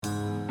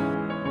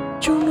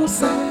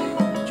txunhussa.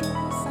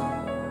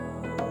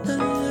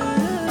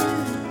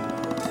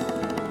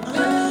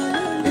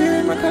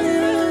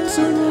 Makalira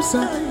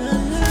txunhussa.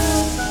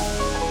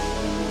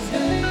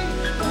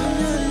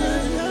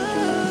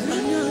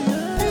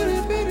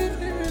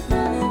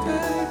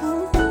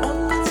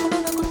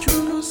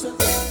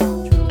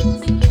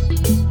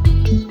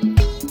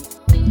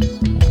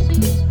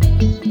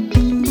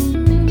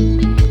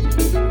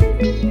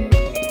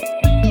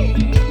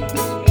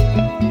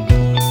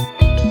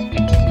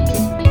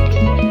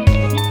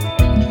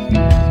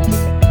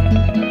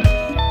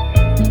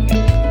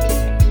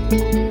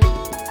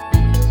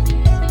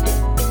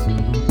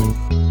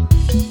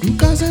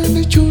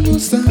 Ncazanga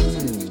txunhussa,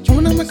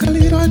 una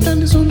makaliro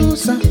atandi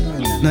txunhussa.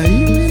 Na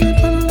iwe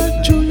pano la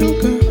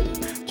txunyuka,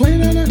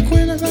 kwena na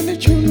kwena zande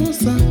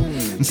txunhussa.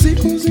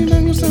 Nsiku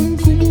zinangusa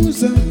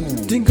mkubuza,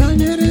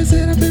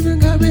 tinganyerezera bebe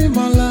ngabe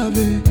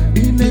malabe.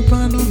 Ine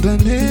pano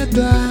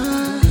ndaneta,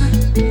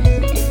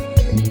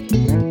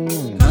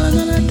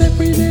 kalangana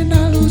tepo ine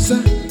ndalusa.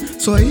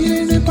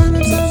 Swahili ine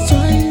pano sa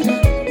swahili,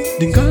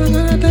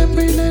 dinkalangana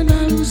tepo ine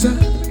ndalusa.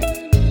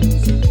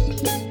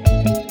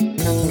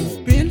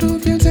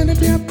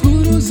 Pia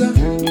puruza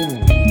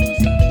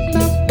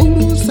na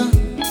puruza,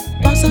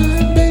 pasa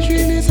beijo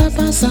nessa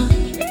passa.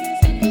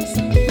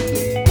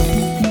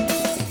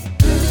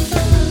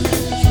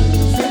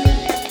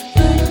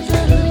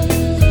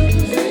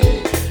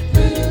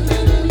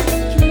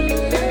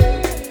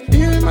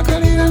 E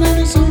macarena na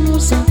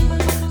txunhussa.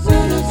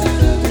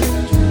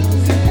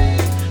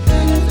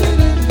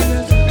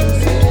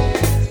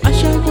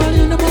 Acha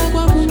guarina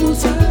bagua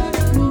puruza.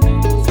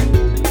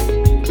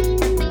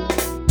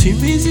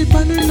 Timizi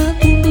pano na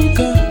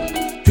punduka,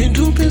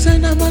 pintu pesa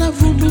na mala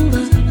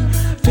vundula.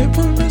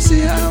 Tepo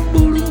nasi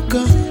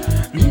ambuluka,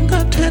 ninga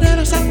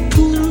terera sa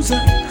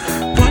puruza.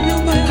 Panyo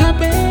mai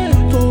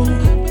habepo,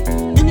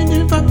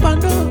 ini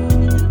papano,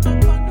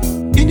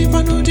 ini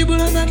pano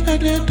tibula na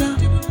tadeta.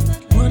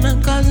 Mwana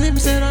kazi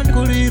mseran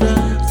kulira.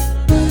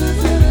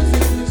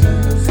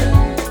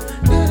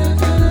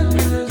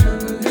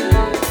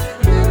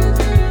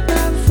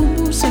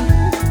 Fumbusa,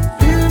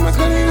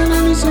 makalina na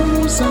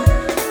txunhussa.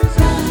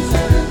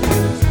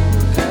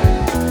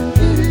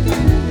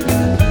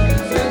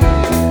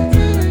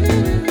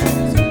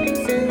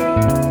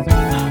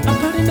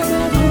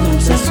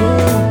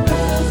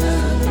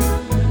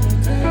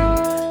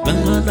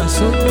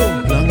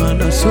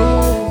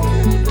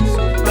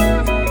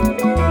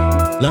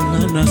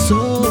 Langana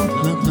so.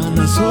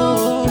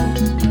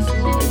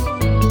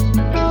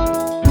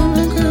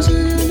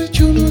 Ncazanga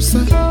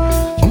txunhussa,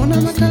 ona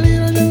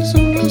makaliro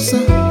txunhussa.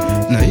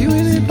 Na iwe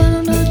ni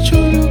pano na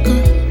txunyuka,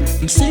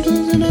 nsiku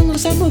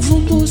zinangusa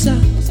mvumbusa.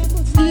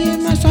 Iye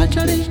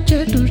maswachali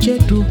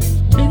chetu,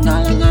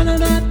 ingalangana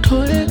na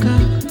toleka.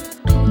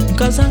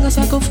 Ncazanga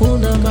sako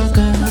Funa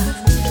maka.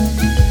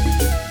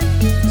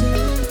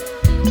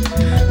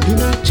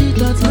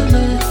 Ninachita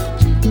tane,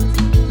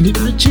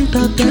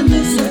 ninachita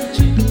tane,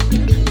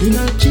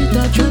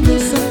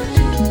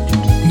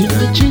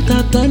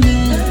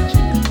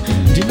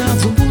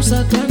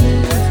 ninavumbusa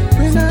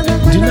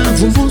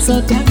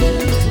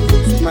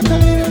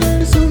tane.